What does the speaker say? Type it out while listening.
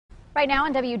Right now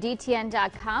on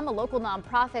WDTN.com, a local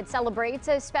nonprofit celebrates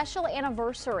a special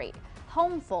anniversary.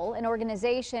 Homefull, an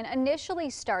organization initially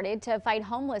started to fight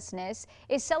homelessness,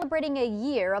 is celebrating a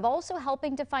year of also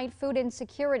helping to fight food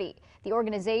insecurity. The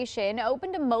organization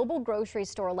opened a mobile grocery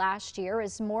store last year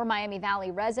as more Miami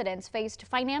Valley residents faced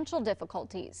financial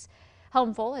difficulties.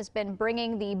 Homefull has been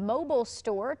bringing the mobile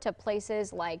store to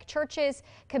places like churches,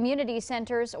 community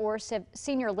centers, or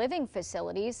senior living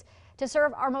facilities to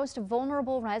serve our most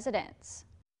vulnerable residents.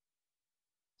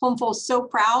 Homefull is so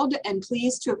proud and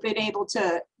pleased to have been able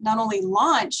to not only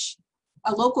launch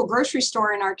a local grocery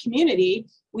store in our community,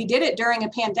 we did it during a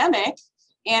pandemic,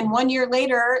 and 1 year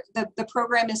later, the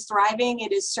program is thriving.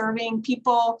 It is serving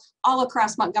people all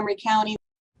across Montgomery County.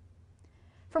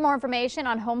 For more information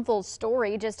on Homefull's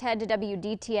story, just head to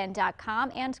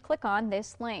WDTN.com and click on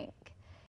this link.